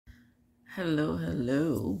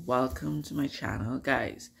Hello. Welcome to my channel,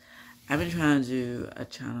 guys. I've been trying to do a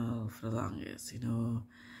channel for the longest. People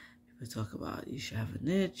talk about you should have a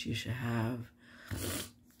niche, you should have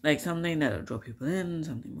like something that'll draw people in,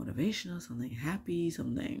 something motivational, something happy,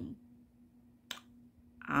 something,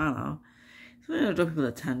 I don't know, something that'll draw people's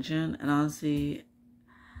attention. And honestly,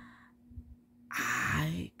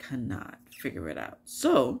 I cannot figure it out.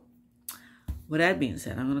 So, with that being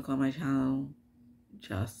said, I'm going to call my channel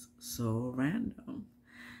Just So Random.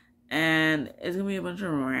 And it's going to be a bunch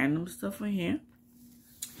of random stuff in here.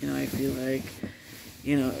 I feel like,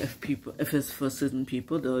 if it's for certain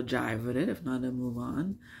people, they'll jive with it. If not, they'll move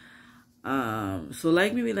on. So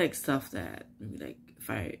like maybe like stuff that, maybe like if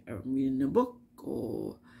I'm reading a book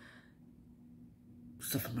or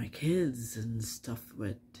stuff for my kids and stuff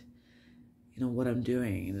with, what I'm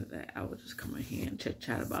doing, that I would just come in here and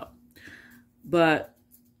chat about. But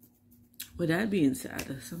with that being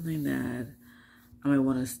said, something that I might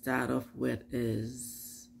want to start off with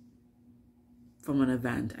is from an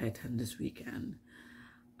event I attended this weekend.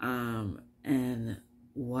 And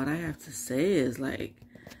what I have to say is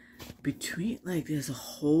there's a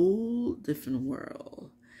whole different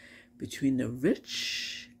world between the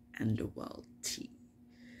rich and the wealthy.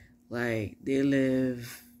 Like they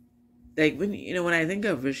live, when I think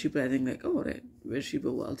of rich people, I think that rich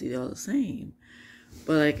people, wealthy, they're all the same.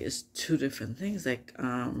 But it's two different things.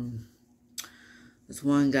 This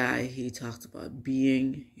one guy, he talked about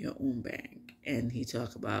being your own bank, and he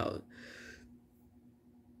talked about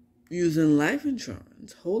using life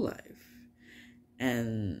insurance, whole life,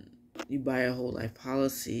 and you buy a whole life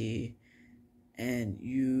policy, and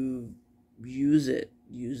you use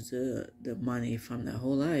the money from that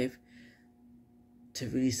whole life to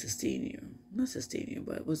really sustain you. Not sustain you,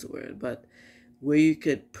 but what's the word? But where you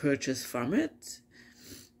could purchase from it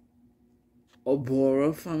or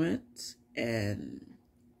borrow from it, and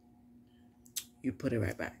you put it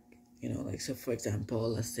right back. So for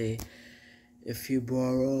example, let's say if you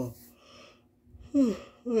borrow, oh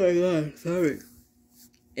my God, sorry.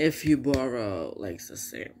 If you borrow, let's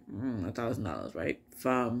say, $1,000, right,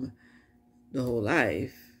 from the whole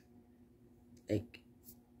life,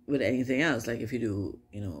 with anything else, if you do,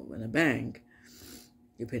 in a bank,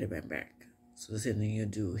 you pay the bank back. So the same thing you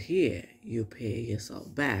do here, you pay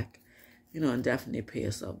yourself back, and definitely pay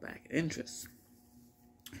yourself back interest.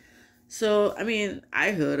 So,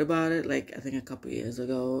 I heard about it, I think a couple years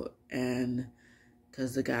ago, and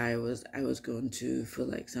because the guy I was going to for,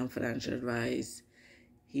 some financial advice,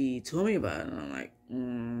 he told me about it, and I'm like,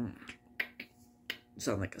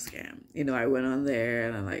 sounds like a scam. I went on there,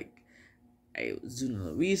 and I was doing a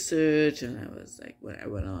little research, and I was when I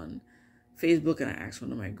went on Facebook, and I asked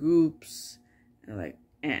one of my groups, and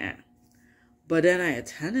But then I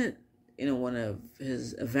attended, one of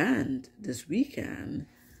his event this weekend,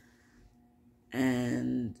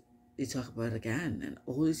 and they talk about it again, and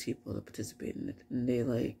all these people are participating in it, and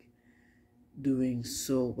they doing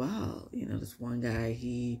so well. This one guy,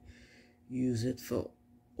 he used it for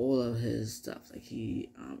all of his stuff.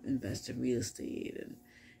 He invested in real estate, and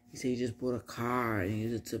he said he just bought a car and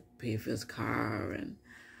used it to pay for his car, and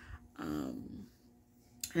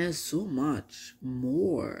there's so much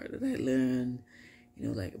more that I learned,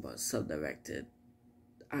 about self-directed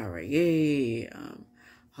RIA,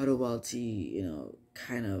 how the wealthy,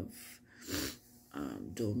 kind of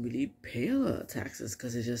don't really pay a lot of taxes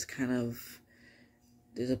because it just kind of,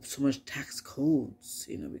 there's so much tax codes,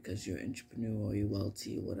 because you're an entrepreneur or you're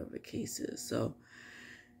wealthy or whatever the case is. So,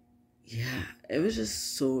 yeah, it was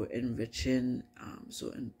just so enriching,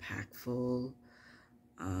 so impactful.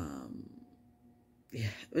 Yeah,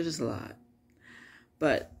 it was just a lot.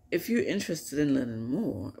 But if you're interested in learning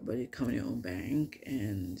more about becoming your own bank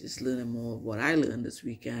and just learning more of what I learned this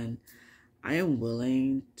weekend, I am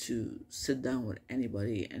willing to sit down with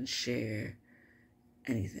anybody and share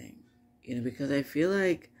anything. Because I feel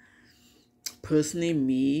personally,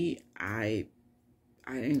 me, I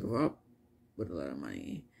didn't grow up with a lot of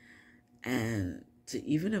money. And to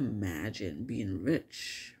even imagine being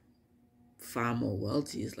rich, far more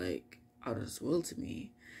wealthy, is out of this world to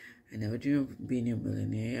me. I never dreamed of being a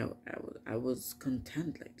millionaire. I was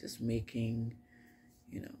content, just making,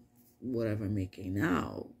 whatever I'm making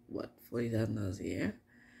now, $40,000 a year.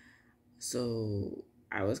 So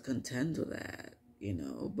I was content with that,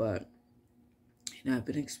 but, I've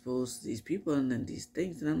been exposed to these people and then these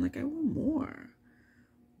things, and I'm I want more.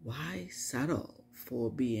 Why settle for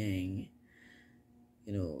being,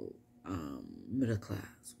 middle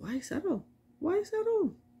class? Why settle?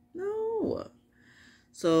 No.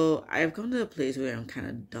 So I've come to a place where I'm kind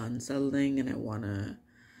of done settling, and I want to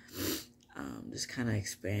just kind of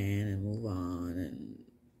expand and move on, and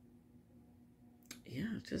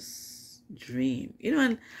yeah, just dream.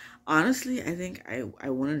 And honestly, I think I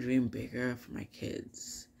want to dream bigger for my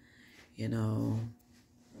kids, you know.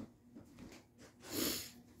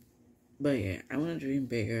 But yeah, I want to dream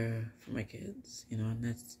bigger for my kids, and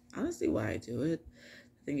that's honestly why I do it.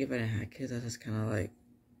 I think if I didn't have kids, I just kind of like,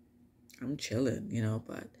 I'm chilling,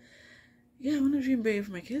 but yeah, I want to dream bigger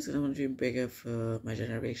for my kids, and I want to dream bigger for my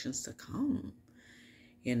generations to come,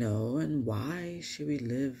 and why should we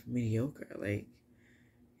live mediocre? Like,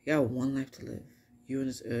 you got one life to live. You on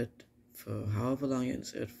this earth for however long you're on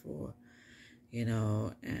this earth for,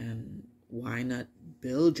 and why not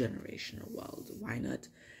build generational wealth? Why not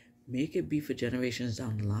make it be for generations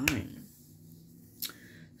down the line?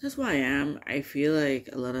 That's why I feel like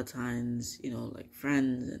a lot of times, like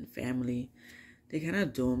friends and family, they kind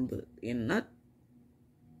of don't, but not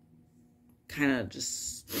kind of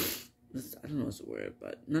just, I don't know what's the word,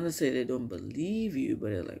 but not to say they don't believe you, but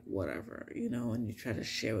they're like, whatever, and you try to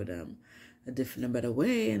share with them a different, a better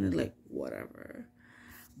way, and they're like, whatever.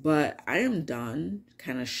 But I am done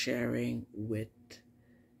kind of sharing with,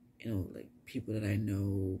 like people that I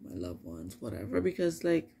know, my loved ones, whatever, because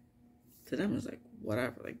like, to them it's like,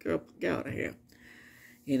 whatever, like, girl, get out of here.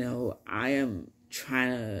 I am trying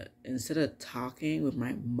to, instead of talking with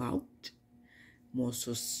my mouth, more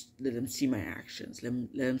so let them see my actions.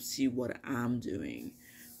 Let them see what I'm doing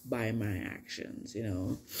by my actions,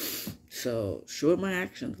 So show my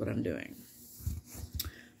actions what I'm doing.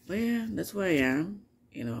 But yeah, that's where I am.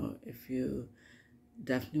 If you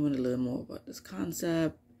definitely want to learn more about this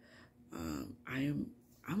concept, I'm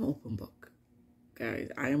an open book. Guys,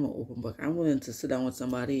 I am an open book. I'm willing to sit down with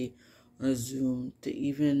somebody on a Zoom to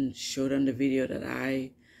even show them the video that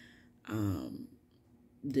I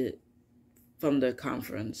did from the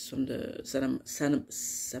conference, from the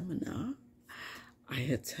seminar I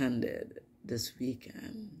attended this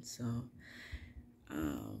weekend. So,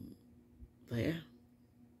 but yeah,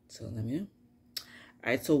 so let me know.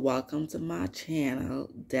 Alright, so welcome to my channel.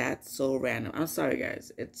 That's so random. I'm sorry,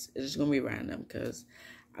 guys. It's just gonna be random because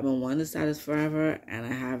I've been wanting to start this forever and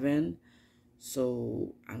I haven't.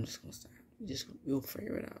 So I'm just gonna start. We'll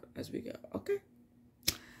figure it out as we go. Okay.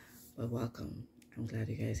 But welcome. I'm glad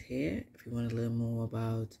you guys here. If you want to learn more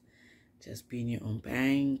about just being your own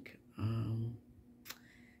bank,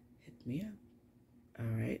 hit me up.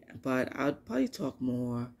 All right. But I'll probably talk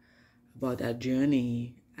more about that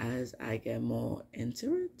journey as I get more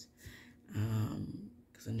into it.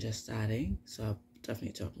 Because I'm just starting. So I'll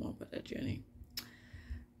definitely talk more about that journey.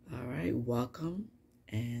 All right. Welcome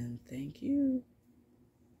and thank you.